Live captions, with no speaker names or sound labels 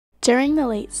During the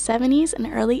late 70s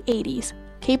and early 80s,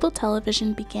 cable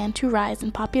television began to rise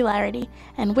in popularity,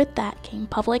 and with that came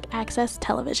public access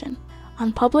television.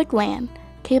 On public land,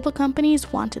 cable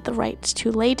companies wanted the rights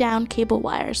to lay down cable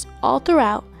wires all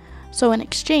throughout, so in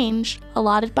exchange,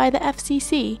 allotted by the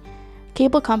FCC,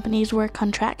 cable companies were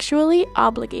contractually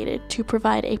obligated to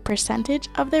provide a percentage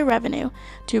of their revenue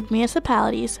to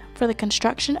municipalities for the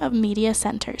construction of media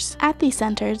centers. At these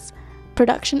centers,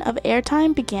 production of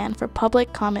airtime began for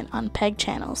public comment on PEG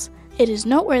channels. It is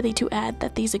noteworthy to add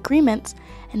that these agreements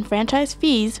and franchise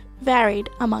fees varied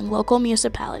among local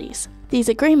municipalities. These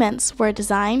agreements were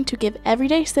designed to give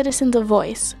everyday citizens a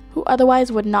voice who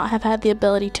otherwise would not have had the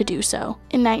ability to do so.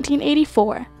 In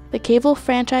 1984, the Cable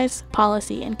Franchise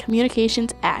Policy and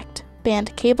Communications Act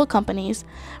banned cable companies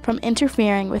from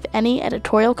interfering with any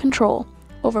editorial control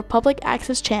over public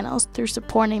access channels through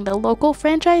supporting the local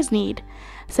franchise need,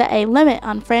 set a limit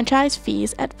on franchise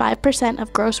fees at 5%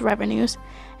 of gross revenues,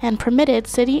 and permitted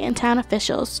city and town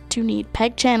officials to need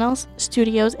PEG channels,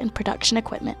 studios, and production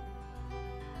equipment.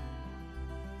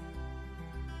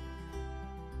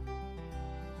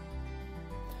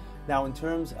 Now, in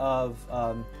terms of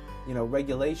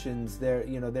regulations,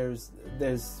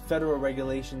 there's federal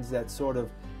regulations that sort of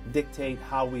dictate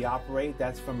how we operate.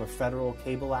 That's from a Federal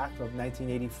Cable Act of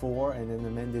 1984, and then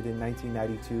amended in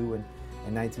 1992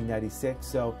 and 1996.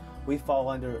 So we fall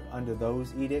under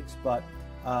those edicts. But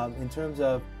in terms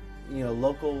of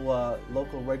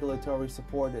local regulatory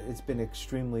support, it's been an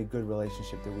extremely good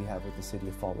relationship that we have with the city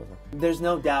of Fall River. There's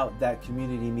no doubt that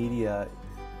community media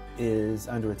is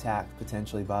under attack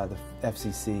potentially by the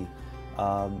FCC.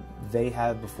 They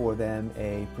have before them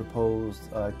a proposed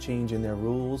change in their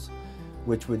rules,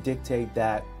 which would dictate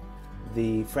that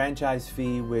the franchise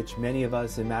fee, which many of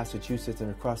us in Massachusetts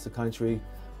and across the country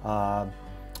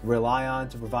rely on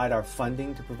to provide our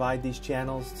funding to provide these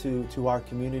channels to our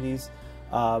communities,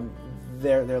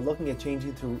 they're looking at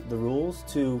changing the rules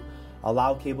to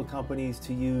allow cable companies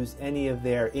to use any of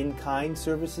their in-kind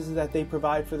services that they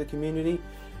provide for the community.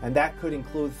 And that could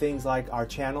include things like our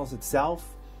channels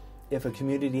itself. If a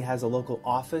community has a local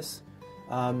office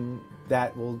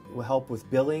that will help with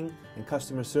billing and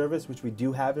customer service, which we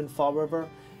do have in Fall River,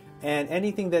 and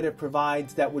anything that it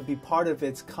provides that would be part of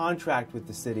its contract with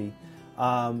the city,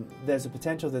 there's a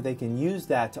potential that they can use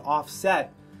that to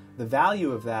offset the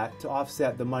value of that, to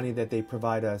offset the money that they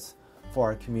provide us for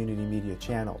our community media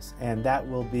channels. And that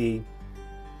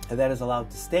is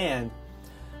allowed to stand.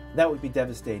 That would be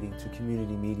devastating to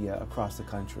community media across the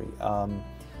country.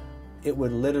 It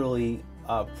would literally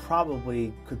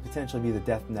probably could potentially be the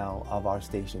death knell of our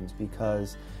stations,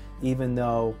 because even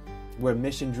though we're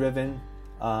mission driven,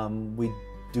 we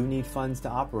do need funds to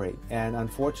operate. And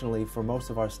unfortunately for most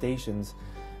of our stations,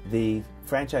 the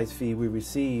franchise fee we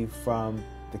receive from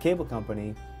the cable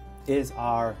company is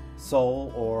our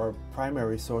sole or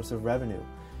primary source of revenue.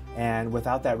 And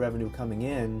without that revenue coming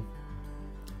in,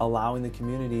 allowing the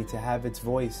community to have its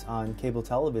voice on cable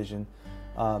television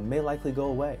may likely go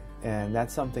away. And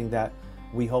that's something that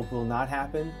we hope will not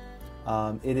happen.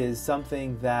 It is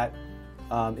something that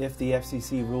if the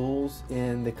FCC rules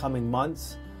in the coming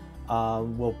months,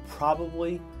 will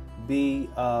probably be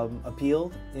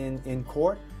appealed in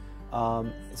court.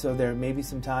 So there may be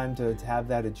some time to have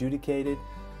that adjudicated,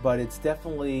 but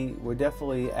we're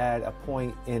definitely at a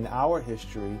point in our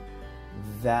history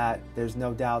that there's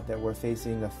no doubt that we're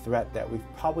facing a threat that we've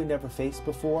probably never faced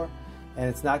before. And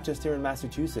it's not just here in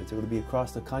Massachusetts, it would be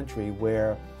across the country,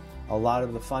 where a lot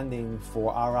of the funding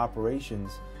for our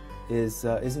operations is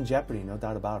in jeopardy, no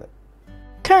doubt about it.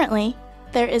 Currently,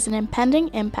 there is an impending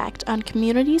impact on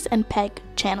communities and PEG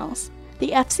channels.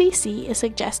 The FCC is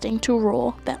suggesting to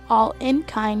rule that all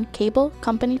in-kind cable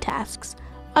company tasks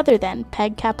other than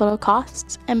PEG capital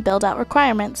costs and build-out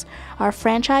requirements are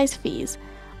franchise fees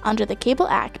under the Cable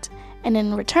Act, and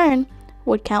in return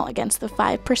would count against the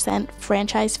 5%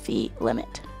 franchise fee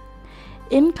limit.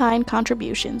 In-kind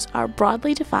contributions are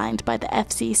broadly defined by the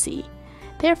FCC.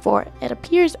 Therefore, it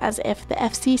appears as if the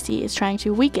FCC is trying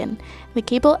to weaken the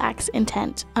Cable Act's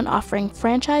intent on offering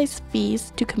franchise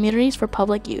fees to communities for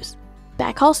public use.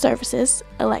 Backhaul services,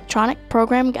 electronic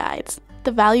program guides,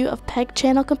 the value of PEG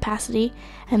channel capacity,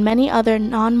 and many other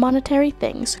non-monetary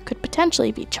things could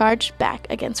potentially be charged back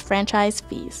against franchise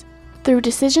fees. Through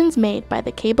decisions made by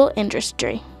the cable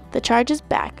industry, the charges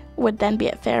back would then be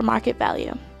at fair market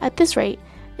value. At this rate,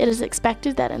 it is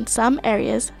expected that in some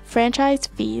areas, franchise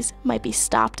fees might be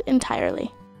stopped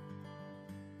entirely.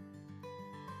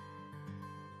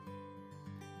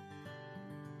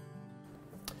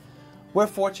 We're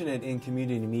fortunate in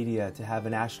community media to have a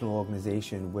national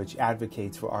organization which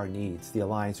advocates for our needs, the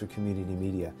Alliance for Community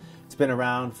Media. It's been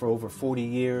around for over 40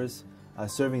 years,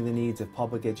 serving the needs of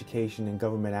public education and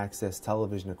government access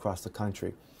television across the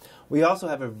country. We also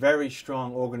have a very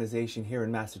strong organization here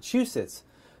in Massachusetts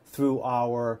through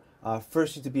our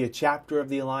first used to be a chapter of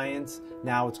the Alliance.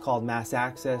 Now it's called Mass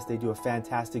Access. They do a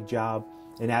fantastic job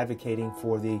in advocating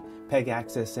for the PEG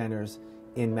Access Centers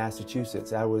in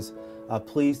Massachusetts. I was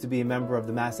pleased to be a member of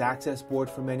the Mass Access Board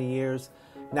for many years.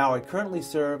 Now I currently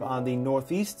serve on the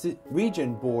Northeast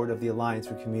Region Board of the Alliance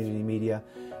for Community Media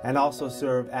and also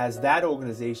serve as that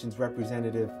organization's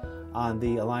representative on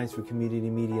the Alliance for Community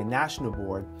Media National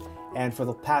Board. And for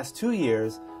the past 2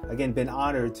 years, again, been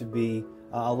honored to be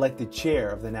elected chair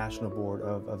of the National Board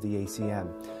of the ACM.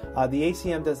 The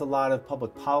ACM does a lot of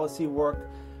public policy work,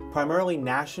 primarily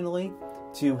nationally,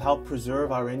 to help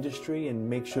preserve our industry and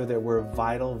make sure that we're a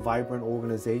vital, vibrant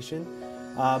organization.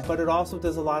 But it also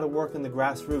does a lot of work in the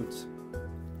grassroots,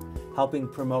 helping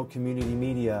promote community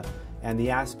media and the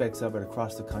aspects of it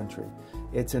across the country.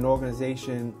 It's an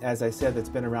organization, as I said, that's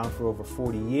been around for over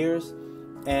 40 years.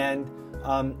 And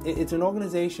it's an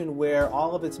organization where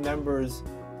all of its members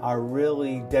are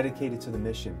really dedicated to the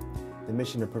mission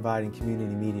of providing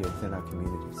community media within our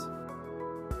communities.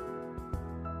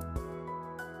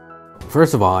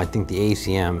 First of all, I think the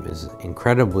ACM is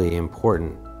incredibly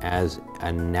important as a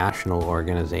national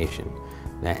organization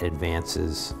that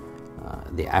advances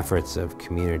the efforts of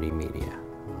community media.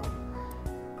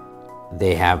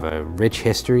 They have a rich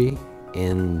history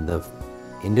in the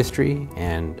industry,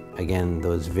 and again,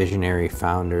 those visionary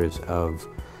founders of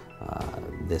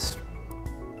this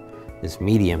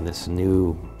medium, this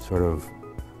new sort of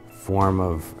form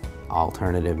of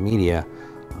alternative media,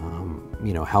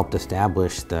 helped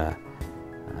establish the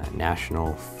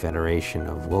National Federation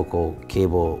of Local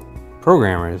Cable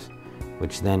Programmers,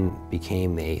 which then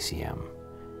became the ACM.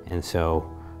 And so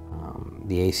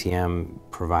the ACM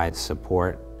provides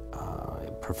support,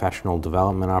 professional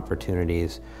development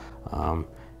opportunities,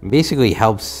 basically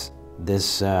helps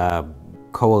this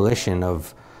coalition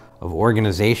of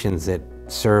organizations that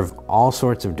serve all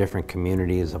sorts of different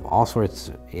communities of all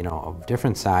sorts, of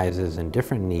different sizes and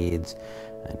different needs,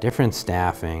 different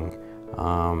staffing,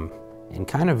 and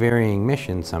kind of varying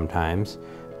missions sometimes,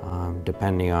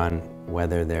 depending on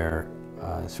whether they're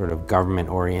sort of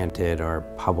government-oriented or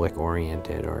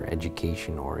public-oriented or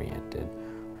education-oriented.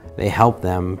 They help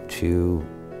them to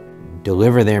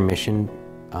deliver their mission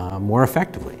more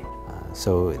effectively.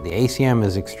 So the ACM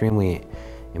is extremely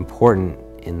important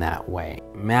in that way.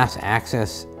 Mass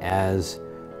Access as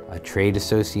a trade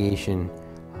association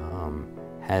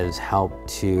has helped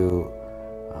to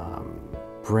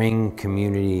bring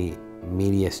community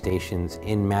media stations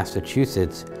in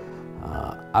Massachusetts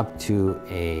up to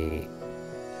a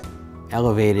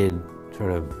elevated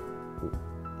sort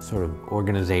of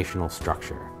organizational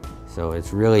structure. So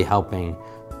it's really helping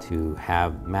to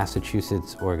have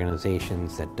Massachusetts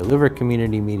organizations that deliver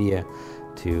community media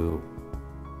to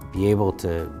be able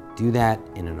to do that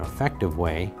in an effective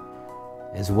way,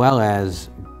 as well as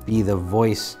be the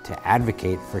voice to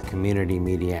advocate for community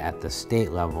media at the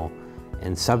state level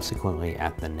and subsequently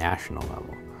at the national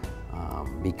level.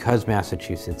 Because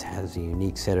Massachusetts has a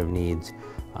unique set of needs,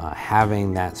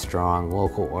 having that strong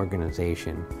local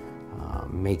organization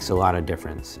makes a lot of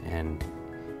difference, and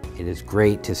it is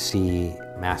great to see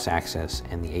Mass Access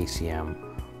and the ACM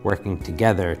working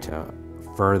together to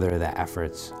further the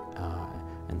efforts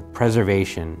and the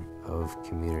preservation of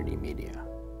community media.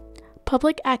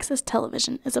 Public access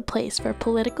television is a place for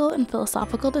political and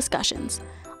philosophical discussions,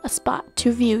 a spot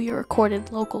to view your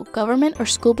recorded local government or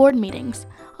school board meetings,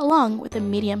 along with a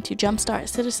medium to jumpstart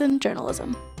citizen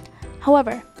journalism.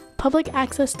 However, public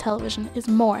access television is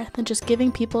more than just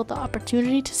giving people the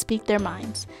opportunity to speak their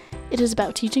minds. It is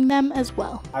about teaching them as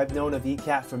well. I've known of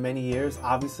ECAT for many years.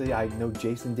 Obviously, I know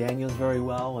Jason Daniels very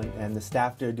well, and the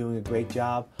staff there are doing a great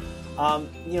job.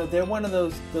 They're one of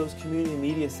those community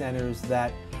media centers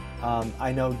that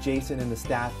I know Jason and the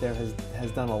staff there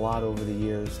has done a lot over the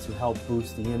years to help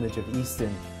boost the image of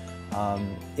Easton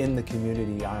in the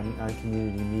community on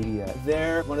community media.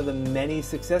 They're one of the many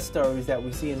success stories that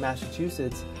we see in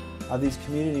Massachusetts of these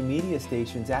community media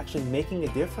stations actually making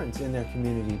a difference in their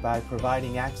community by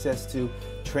providing access to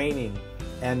training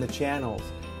and the channels,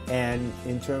 and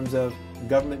in terms of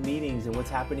government meetings and what's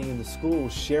happening in the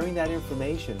schools, sharing that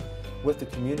information with the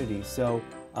community. So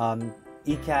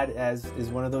ECAT is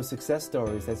one of those success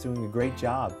stories that's doing a great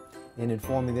job in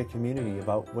informing their community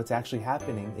about what's actually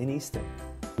happening in Easton.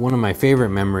 One of my favorite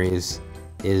memories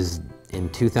is in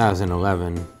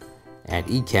 2011 at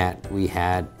ECAT we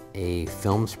had a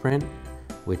film sprint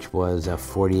which was a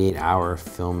 48-hour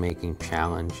filmmaking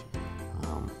challenge.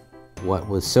 What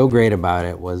was so great about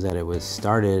it was that it was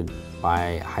started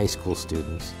by high school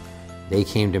students. They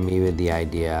came to me with the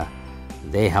idea.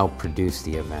 They helped produce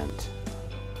the event.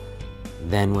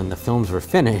 Then when the films were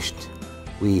finished,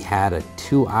 we had a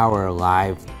 2-hour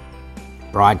live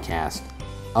broadcast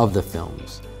of the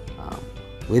films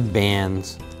with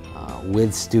bands,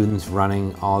 with students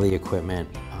running all the equipment.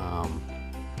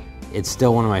 It's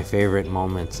still one of my favorite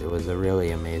moments. It was a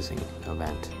really amazing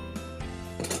event.